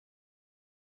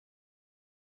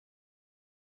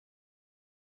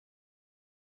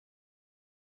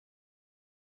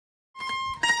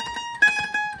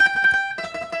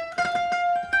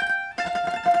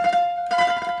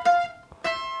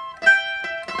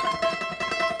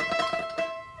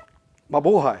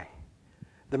Mabuhay.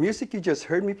 The music you just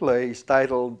heard me play is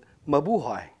titled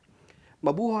Mabuhay.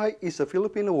 Mabuhay is a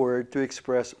Filipino word to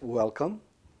express welcome,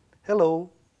 hello,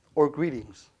 or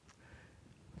greetings.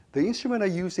 The instrument I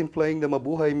use in playing the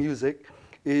Mabuhay music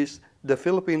is the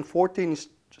Philippine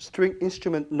 14-string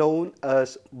instrument known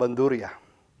as bandurria.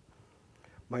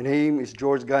 My name is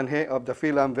George Gange of the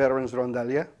Philam Veterans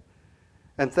Rondalla,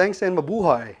 and thanks and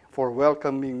Mabuhay for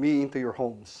welcoming me into your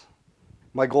homes.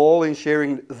 My goal in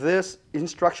sharing this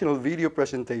instructional video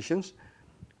presentations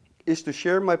is to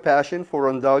share my passion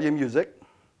for Rondalla music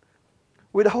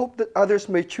with the hope that others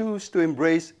may choose to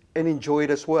embrace and enjoy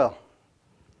it as well.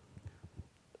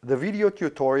 The video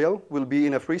tutorial will be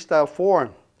in a freestyle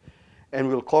form and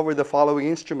will cover the following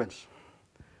instruments: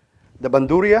 the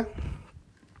bandurria,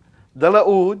 the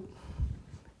laud,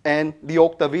 and the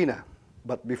octavina.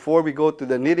 But before we go to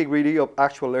the nitty-gritty of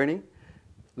actual learning,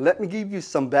 let me give you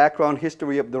some background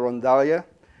history of the Rondalla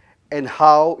and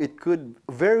how it could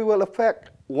very well affect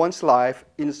one's life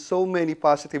in so many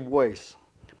positive ways.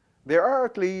 There are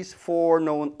at least 4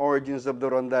 known origins of the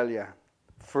Rondalla.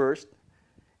 First,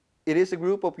 it is a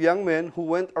group of young men who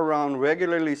went around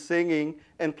regularly singing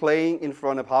and playing in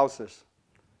front of houses.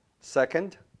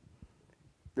 Second,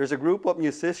 there's a group of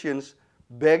musicians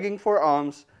begging for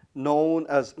alms known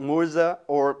as murza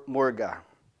or murga.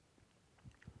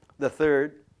 The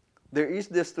third, there is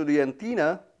the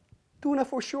estudiantina, tuna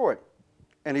for short,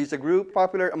 and it's a group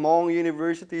popular among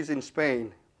universities in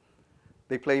Spain.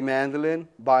 They play mandolin,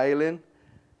 violin,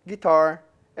 guitar,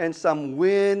 and some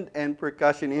wind and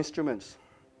percussion instruments.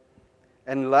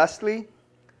 And lastly,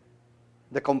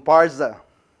 the comparsa.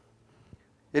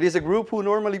 It is a group who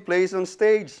normally plays on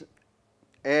stage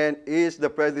and is the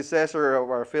predecessor of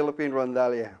our Philippine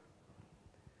Rondalla.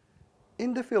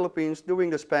 In the Philippines, during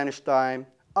the Spanish time,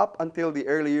 up until the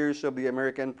early years of the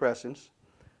American presence,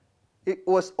 it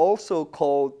was also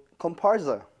called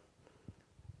comparsa.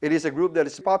 It is a group that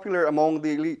is popular among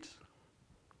the elites.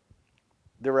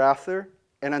 Thereafter,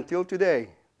 and until today,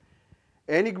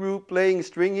 any group playing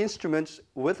string instruments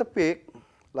with a pick,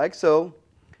 like so,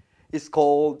 is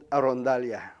called a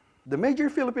rondalla. The major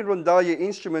Philippine Rondalla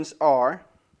instruments are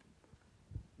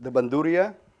the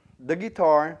bandurria, the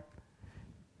guitar,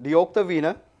 the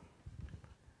octavina,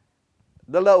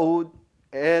 the laud,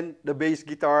 and the bass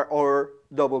guitar or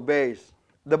double bass.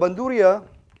 The bandurria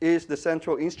is the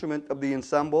central instrument of the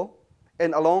ensemble,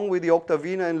 and along with the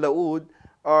octavina and laud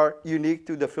are unique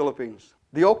to the Philippines.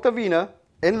 The octavina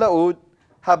and laud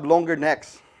have longer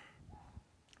necks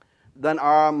than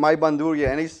my bandurria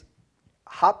and is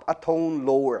half a tone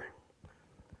lower.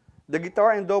 The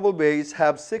guitar and double bass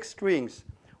have 6 strings,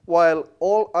 while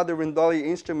all other Rondalla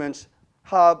instruments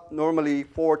have normally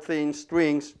 14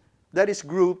 strings that is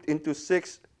grouped into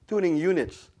 6 tuning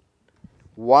units.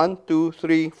 1, 2,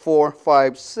 3, 4,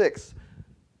 5, 6.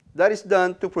 That is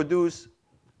done to produce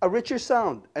a richer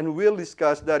sound, and we'll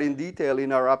discuss that in detail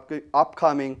in our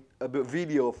upcoming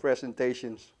video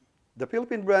presentations. The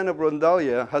Philippine brand of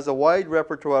Rondalla has a wide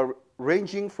repertoire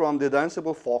ranging from the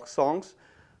danceable folk songs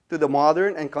to the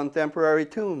modern and contemporary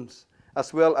tunes,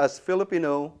 as well as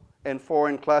Filipino and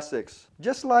foreign classics.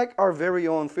 Just like our very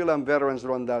own Philam Veterans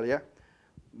Rondalla,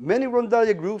 many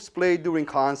Rondalla groups play during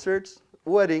concerts,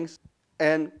 weddings,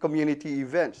 and community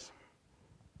events.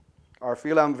 Our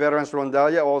Philam Veterans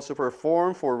Rondalla also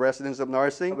perform for residents of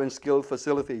nursing and skilled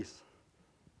facilities.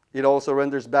 It also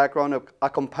renders background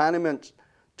accompaniment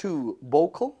to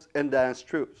vocal and dance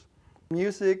troupes.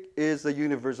 Music is a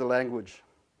universal language.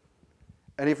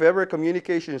 And if ever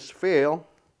communications fail,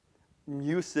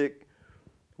 music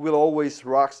will always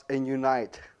rock and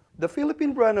unite. The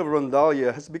Philippine brand of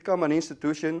Rondalla has become an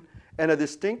institution and a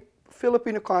distinct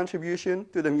Filipino contribution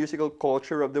to the musical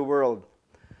culture of the world.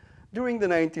 During the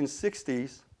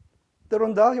 1960s, the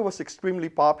Rondalla was extremely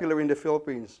popular in the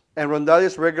Philippines, and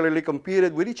Rondallas regularly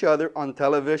competed with each other on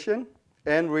television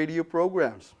and radio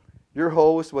programs. Your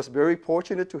host was very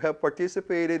fortunate to have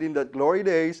participated in the glory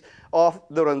days of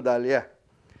the Rondalla,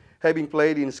 having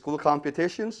played in school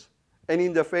competitions and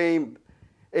in the famed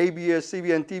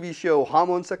ABS-CBN TV show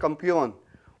Hamon sa Kampiyon,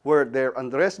 where their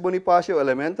Andres Bonifacio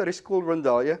Elementary School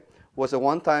Rondalla was a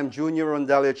one-time junior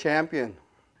Rondalla champion.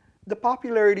 The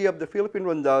popularity of the Philippine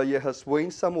Rondalla has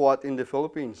waned somewhat in the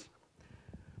Philippines,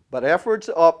 but efforts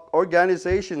of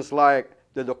organizations like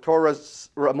the Dr.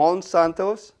 Ramon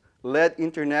Santos led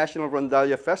international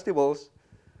Rondalla festivals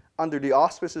under the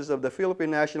auspices of the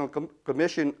Philippine National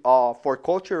Commission for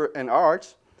Culture and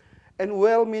Arts, and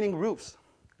well-meaning groups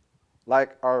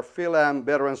like our Philam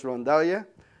Veterans Rondalla,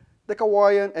 the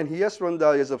Kawayan and Hiyas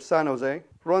Rondallas of San Jose,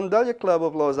 Rondalla Club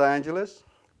of Los Angeles,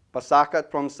 Pasakat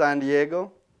from San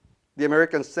Diego, the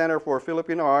American Center for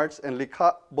Philippine Arts, and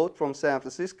Likha, both from San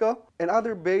Francisco, and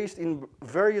others based in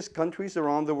various countries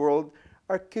around the world,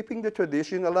 are keeping the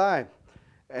tradition alive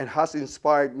and has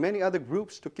inspired many other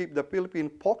groups to keep the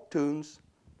Philippine folk tunes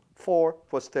for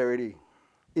posterity.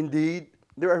 Indeed,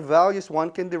 there are values one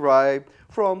can derive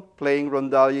from playing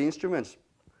Rondalla instruments.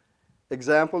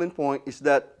 Example in point is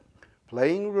that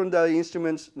playing Rondalla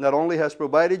instruments not only has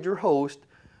provided your host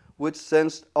with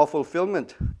sense of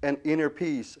fulfillment and inner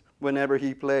peace whenever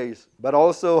he plays, but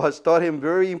also has taught him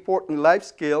very important life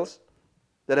skills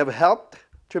that have helped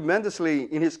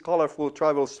tremendously in his colorful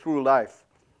travels through life.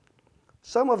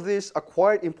 Some of these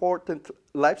acquired important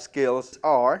life skills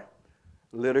are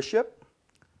leadership,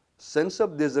 sense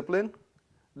of discipline,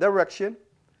 direction,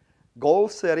 goal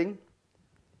setting,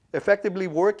 effectively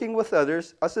working with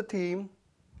others as a team,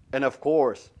 and of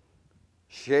course,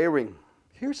 sharing.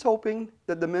 Here's hoping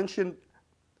that the mentioned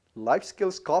life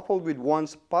skills coupled with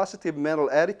one's positive mental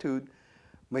attitude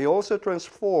may also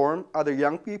transform other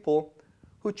young people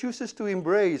who chooses to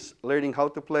embrace learning how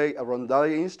to play a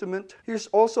Rondalla instrument. Here's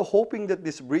also hoping that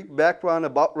this brief background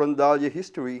about Rondalla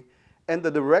history and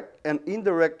the direct and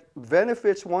indirect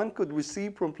benefits one could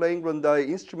receive from playing Rondalla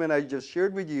instrument I just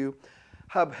shared with you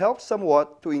have helped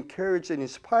somewhat to encourage and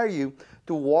inspire you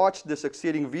to watch the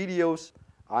succeeding videos.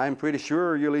 I'm pretty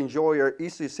sure you'll enjoy our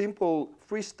easy, simple,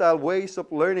 freestyle ways of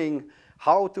learning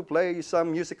how to play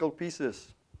some musical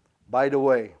pieces. By the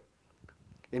way,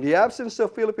 in the absence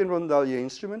of Philippine Rondalla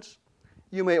instruments,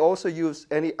 you may also use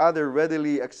any other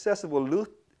readily accessible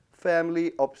lute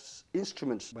family of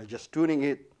instruments by just tuning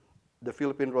it the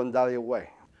Philippine Rondalla way.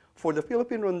 For the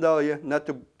Philippine Rondalla not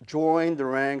to join the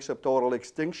ranks of total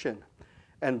extinction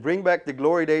and bring back the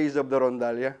glory days of the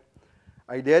Rondalla,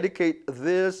 I dedicate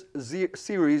this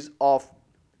series of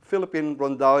Philippine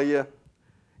Rondalla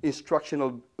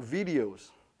instructional videos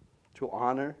to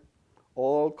honor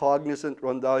all cognizant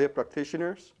Rondalla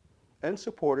practitioners and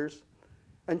supporters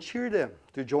and cheer them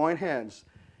to join hands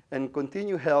and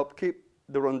continue help keep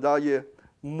the Rondalla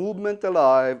movement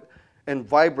alive and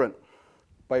vibrant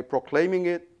by proclaiming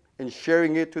it and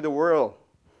sharing it to the world.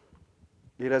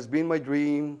 It has been my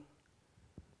dream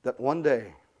that one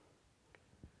day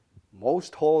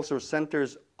most halls or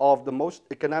centers of the most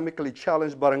economically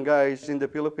challenged barangays in the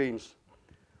Philippines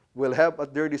will have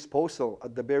at their disposal,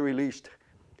 at the very least,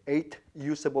 8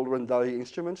 usable Rondalla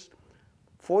instruments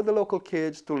for the local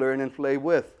kids to learn and play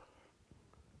with.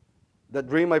 That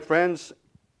dream, my friends,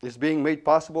 is being made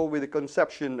possible with the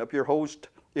conception of your host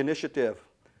initiative,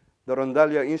 the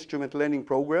Rondalla Instrument Lending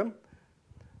Program,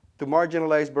 to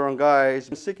marginalized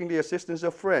barangays seeking the assistance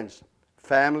of friends,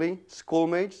 family,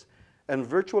 schoolmates, and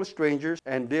virtual strangers,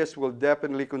 and this will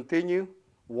definitely continue,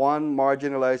 one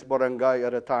marginalized barangay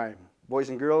at a time. Boys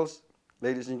and girls,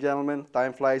 ladies and gentlemen,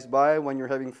 time flies by when you're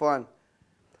having fun.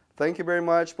 Thank you very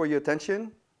much for your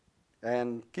attention,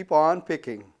 and keep on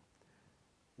picking.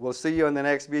 We'll see you on the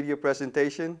next video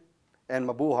presentation, and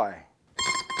mabuhay!